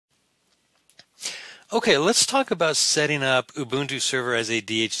Okay, let's talk about setting up Ubuntu Server as a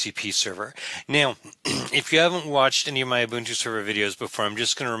DHCP server. Now, if you haven't watched any of my Ubuntu Server videos before, I'm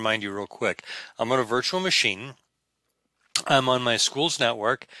just going to remind you real quick. I'm on a virtual machine. I'm on my school's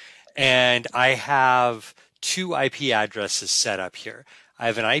network, and I have two IP addresses set up here. I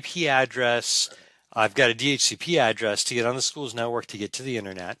have an IP address. I've got a DHCP address to get on the school's network to get to the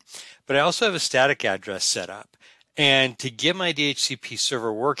internet, but I also have a static address set up. And to get my DHCP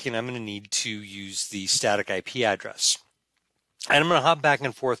server working, I'm going to need to use the static IP address. And I'm going to hop back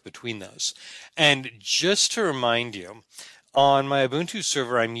and forth between those. And just to remind you, on my Ubuntu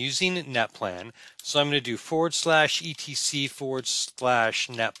server, I'm using NetPlan. So I'm going to do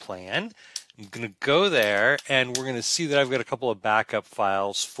 /etc/netplan. I'm going to go there, and we're going to see that I've got a couple of backup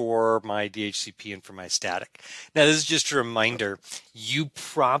files for my DHCP and for my static. Now, this is just a reminder. You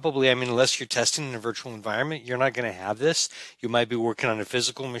probably, unless you're testing in a virtual environment, you're not going to have this. You might be working on a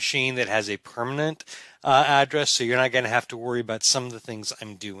physical machine that has a permanent address, so you're not going to have to worry about some of the things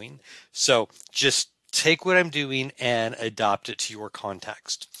I'm doing. So just take what I'm doing and adopt it to your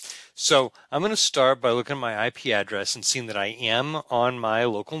context. So I'm going to start by looking at my IP address and seeing that I am on my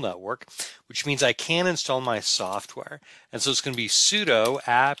local network, which means I can install my software. And so it's going to be sudo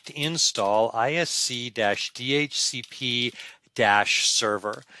apt install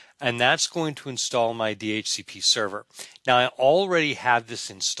isc-dhcp-server. And that's going to install my DHCP server. Now, I already have this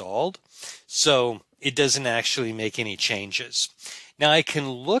installed, so it doesn't actually make any changes. Now I can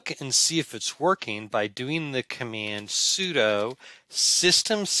look and see if it's working by doing the command sudo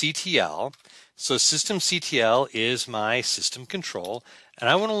systemctl. So systemctl is my system control, and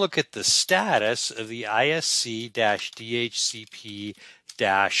I want to look at the status of the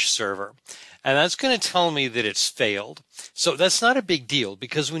isc-dhcp-server. And that's going to tell me that it's failed. So that's not a big deal,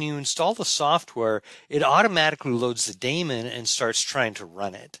 because when you install the software, it automatically loads the daemon and starts trying to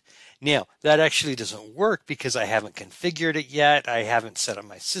run it. Now, that actually doesn't work because I haven't configured it yet. I haven't set up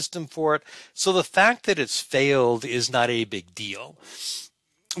my system for it. So the fact that it's failed is not a big deal.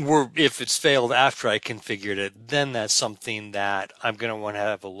 If it's failed after I configured it, then that's something that I'm going to want to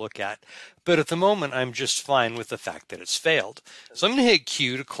have a look at. But at the moment, I'm just fine with the fact that it's failed. So I'm going to hit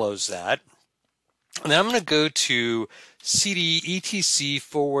Q to close that. And then I'm going to go to cd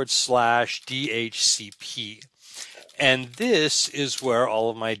etc/DHCP. And this is where all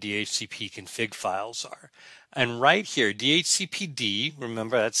of my DHCP config files are. And right here, DHCPD,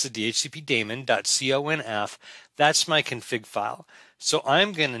 remember that's the DHCP daemon .conf, that's my config file. So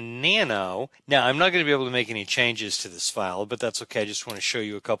I'm going to nano, now I'm not going to be able to make any changes to this file, but that's okay, I just want to show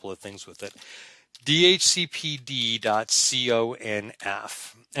you a couple of things with it.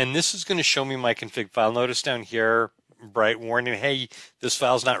 DHCPD.conf. And this is going to show me my config file. Notice down here, bright warning, hey, this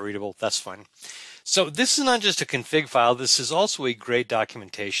file's not readable, that's fine. So this is not just a config file, this is also a great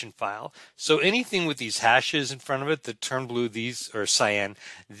documentation file. So anything with these hashes in front of it that turn blue, these or cyan,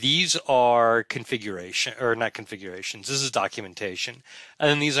 these are configuration, or not configurations, this is documentation. And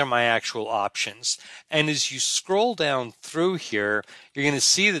then these are my actual options. And as you scroll down through here, you're going to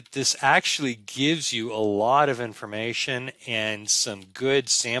see that this actually gives you a lot of information and some good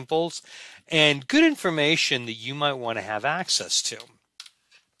samples and good information that you might want to have access to.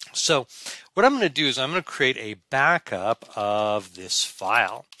 So what I'm going to do is I'm going to create a backup of this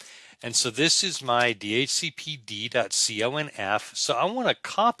file. And so this is my dhcpd.conf. So I want to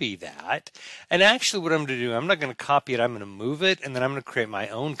copy that. And actually what I'm going to do, I'm not going to copy it, I'm going to move it, and then I'm going to create my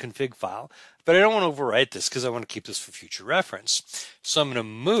own config file. But I don't want to overwrite this because I want to keep this for future reference. So I'm going to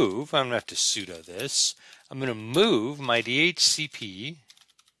move, I'm going to have to sudo this. I'm going to move my DHCP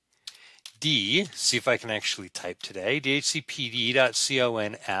see if I can actually type today,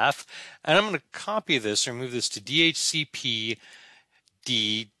 dhcpd.conf, and I'm going to copy this or move this to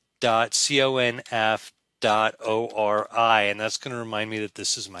dhcpd.conf.ori, and that's going to remind me that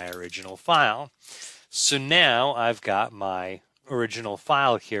this is my original file. So now I've got my original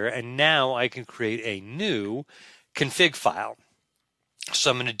file here, and now I can create a new config file.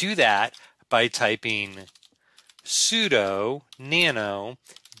 So I'm going to do that by typing sudo nano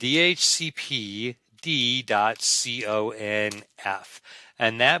dhcpd.conf,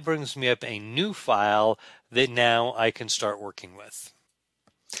 and that brings me up a new file that now I can start working with.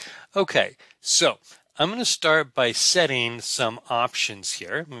 Okay, so I'm going to start by setting some options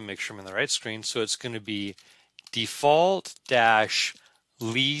here. Let me make sure I'm on the right screen. So it's going to be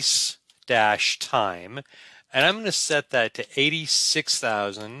default-lease-time, and I'm going to set that to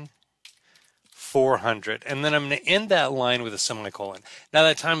 86,400, and then I'm going to end that line with a semicolon. Now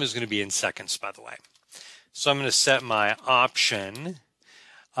that time is going to be in seconds, by the way. So I'm going to set my option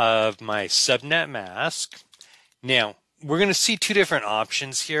of my subnet mask. Now, we're going to see two different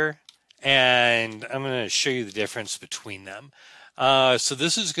options here, and I'm going to show you the difference between them. So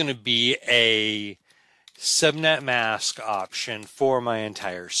this is going to be a subnet mask option for my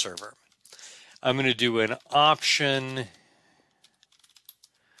entire server. I'm going to do an option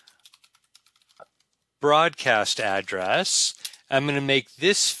broadcast address. I'm going to make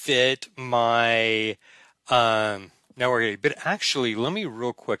this fit my network. But actually, let me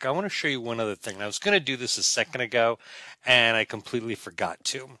real quick, I want to show you one other thing. I was going to do this a second ago, and I completely forgot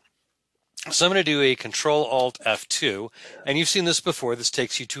to. So I'm going to do a Control-Alt F2, and you've seen this before. This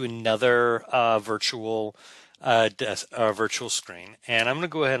takes you to another virtual screen. And I'm going to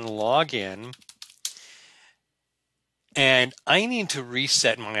go ahead and log in. And I need to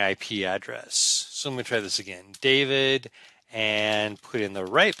reset my IP address. So I'm going to try this again. David, and put in the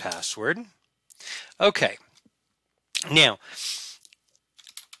right password. Okay. Now,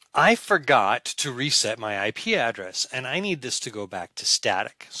 I forgot to reset my IP address, and I need this to go back to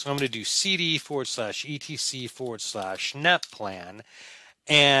static. So I'm going to do cd/etc/netplan.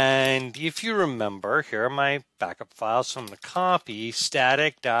 And if you remember, here are my backup files. So I'm going to copy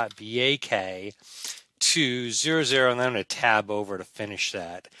static.bak to 00, and then I'm going to tab over to finish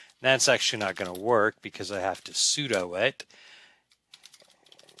that. That's actually not going to work because I have to sudo it.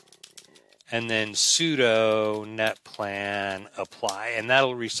 And then sudo netplan apply, and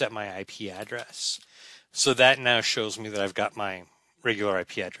that'll reset my IP address. So that now shows me that I've got my regular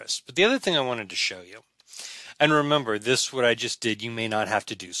IP address. But the other thing I wanted to show you, and remember, this, what I just did, you may not have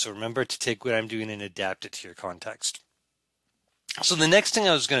to do. So remember to take what I'm doing and adapt it to your context. So the next thing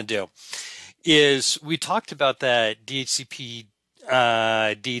I was going to do is we talked about that DHCP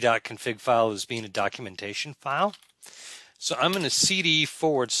d.config file as being a documentation file. So I'm going to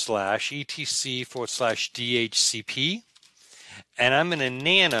cd/etc/DHCP, and I'm going to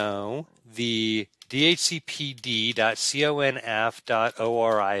nano the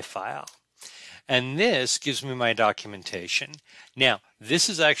dhcpd.conf.ori file. And this gives me my documentation. Now, this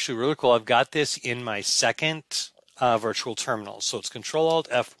is actually really cool. I've got this in my second virtual terminal. So it's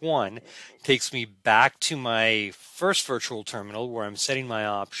Control-Alt-F1 takes me back to my first virtual terminal where I'm setting my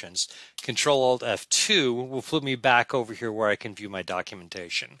options. Control-Alt-F2 will flip me back over here where I can view my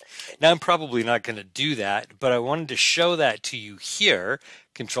documentation. Now I'm probably not going to do that, but I wanted to show that to you here.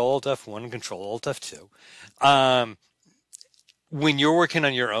 Control-Alt-F1 and Control-Alt-F2. When you're working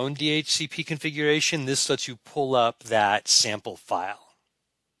on your own DHCP configuration, this lets you pull up that sample file.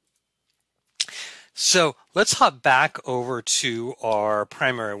 So let's hop back over to our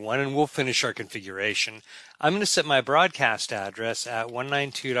primary one, and we'll finish our configuration. I'm going to set my broadcast address at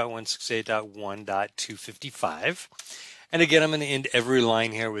 192.168.1.255. And again, I'm going to end every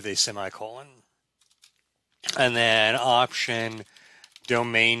line here with a semicolon. And then option,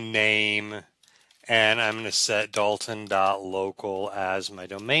 domain name, and I'm going to set dalton.local as my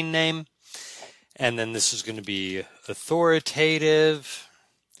domain name. And then this is going to be authoritative.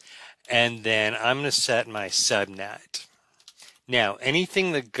 And then I'm going to set my subnet. Now,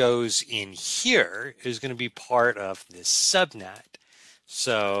 anything that goes in here is going to be part of this subnet.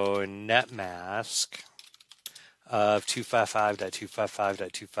 So netmask of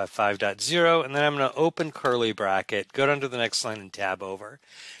 255.255.255.0, and then I'm going to open curly bracket, go down to the next line and tab over.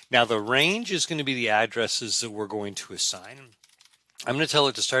 Now, the range is going to be the addresses that we're going to assign. I'm going to tell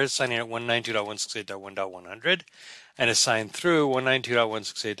it to start assigning at 192.168.1.100 and assign through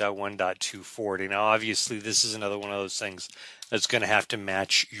 192.168.1.240. Now, obviously, this is another one of those things that's going to have to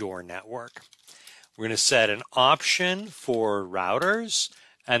match your network. We're going to set an option for routers,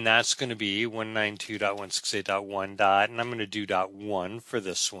 and that's going to be 192.168.1. And I'm going to do .1 for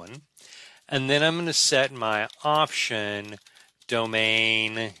this one. And then I'm going to set my option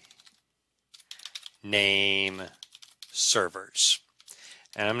domain name servers.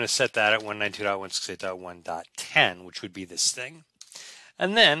 And I'm going to set that at 192.168.1.10, which would be this thing.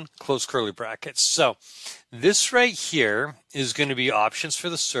 And then close curly brackets. So this right here is going to be options for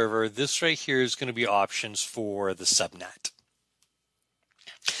the server. This right here is going to be options for the subnet.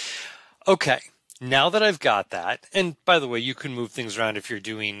 Okay, now that I've got that, and by the way, you can move things around if you're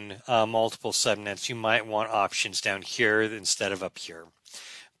doing multiple subnets. You might want options down here instead of up here.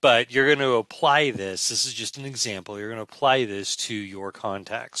 But you're going to apply this. This is just an example. You're going to apply this to your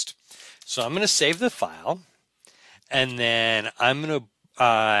context. So I'm going to save the file, and then I'm going to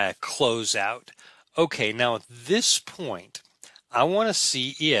close out. Okay, now at this point, I want to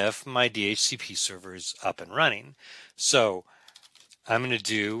see if my DHCP server is up and running. So I'm going to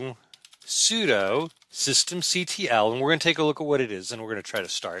do sudo systemctl, and we're going to take a look at what it is, and we're going to try to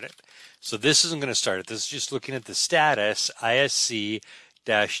start it. So this isn't going to start it. This is just looking at the status, ISC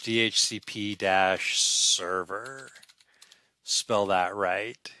DHCP-server. Spell that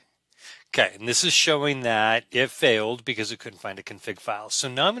right. Okay, and this is showing that it failed because it couldn't find a config file. So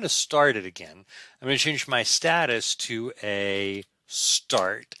now I'm going to start it again. I'm going to change my status to a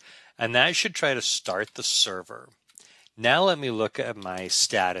start, and that should try to start the server. Now let me look at my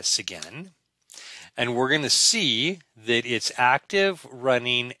status again, and we're going to see that it's active,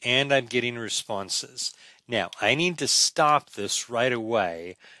 running, and I'm getting responses. Now, I need to stop this right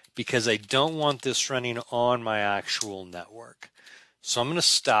away because I don't want this running on my actual network. So I'm going to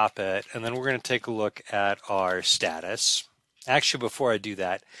stop it, and then we're going to take a look at our status. Actually, before I do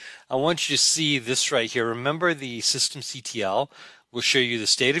that, I want you to see this right here. Remember, the systemctl will show you the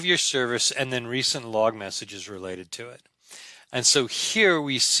state of your service and then recent log messages related to it. And so here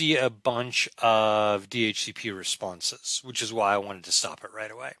we see a bunch of DHCP responses, which is why I wanted to stop it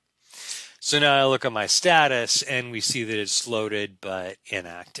right away. So now I look at my status, and we see that it's loaded but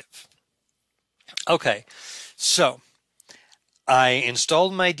inactive. Okay, so I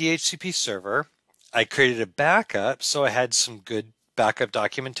installed my DHCP server. I created a backup, so I had some good backup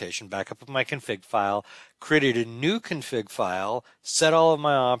documentation, backup of my config file, created a new config file, set all of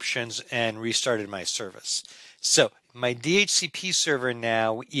my options, and restarted my service. So my DHCP server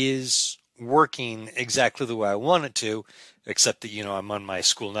now is working exactly the way I want it to, except that, I'm on my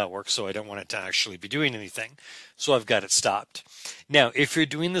school network, so I don't want it to actually be doing anything. So I've got it stopped. Now, if you're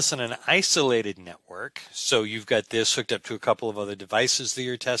doing this on an isolated network, so you've got this hooked up to a couple of other devices that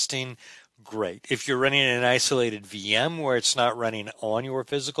you're testing, great. If you're running an isolated VM where it's not running on your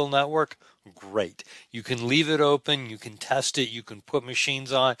physical network, great. You can leave it open, you can test it, you can put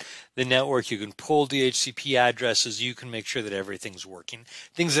machines on the network, you can pull DHCP addresses, you can make sure that everything's working.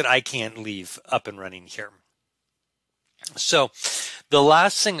 Things that I can't leave up and running here. So the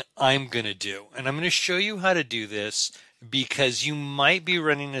last thing I'm going to do, and I'm going to show you how to do this because you might be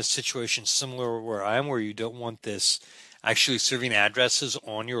running a situation similar where I am, where you don't want this actually serving addresses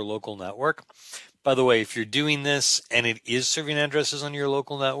on your local network. By the way, if you're doing this and it is serving addresses on your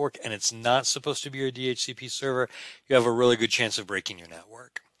local network and it's not supposed to be your DHCP server, you have a really good chance of breaking your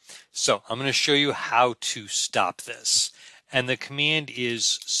network. So I'm going to show you how to stop this. And the command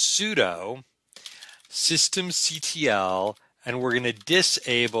is sudo systemctl, and we're going to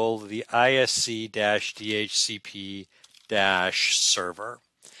disable the ISC DHCP server.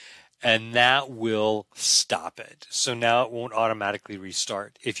 And that will stop it. So now it won't automatically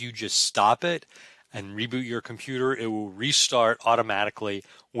restart. If you just stop it and reboot your computer, it will restart automatically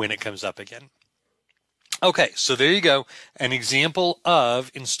when it comes up again. Okay, so there you go. An example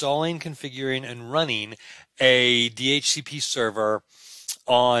of installing, configuring, and running a DHCP server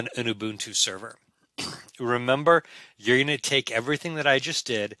on an Ubuntu server. Remember, you're going to take everything that I just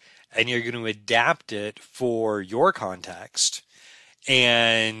did and you're going to adapt it for your context,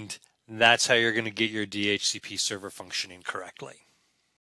 and that's how you're going to get your DHCP server functioning correctly.